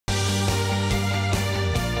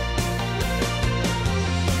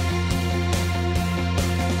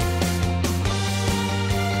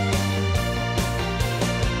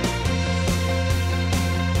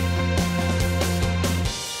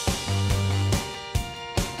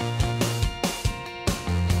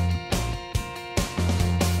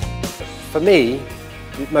For me,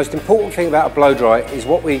 the most important thing about a blow dry is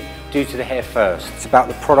what we do to the hair first. It's about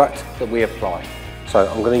the product that we apply. So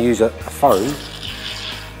I'm going to use a foam,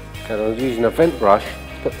 and I'm using a vent brush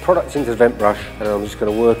to put products into the vent brush, and I'm just going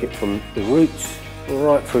to work it from the roots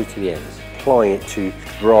right through to the ends, applying it to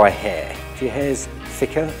dry hair. If your hair's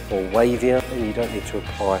thicker or wavier, then you don't need to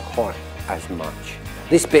apply quite as much.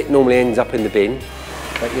 This bit normally ends up in the bin,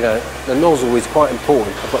 but you know, the nozzle is quite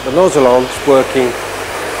important. I've got the nozzle on, just working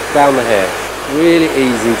down the hair. Really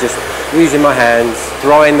easy, just using my hands,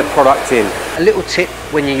 drying the product in. A little tip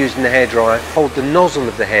when you're using the hairdryer, hold the nozzle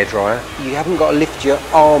of the hairdryer. You haven't got to lift your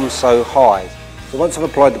arm so high. So once I've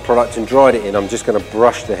applied the product and dried it in, I'm just going to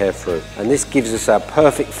brush the hair through. And this gives us our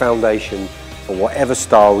perfect foundation for whatever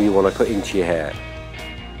style you want to put into your hair.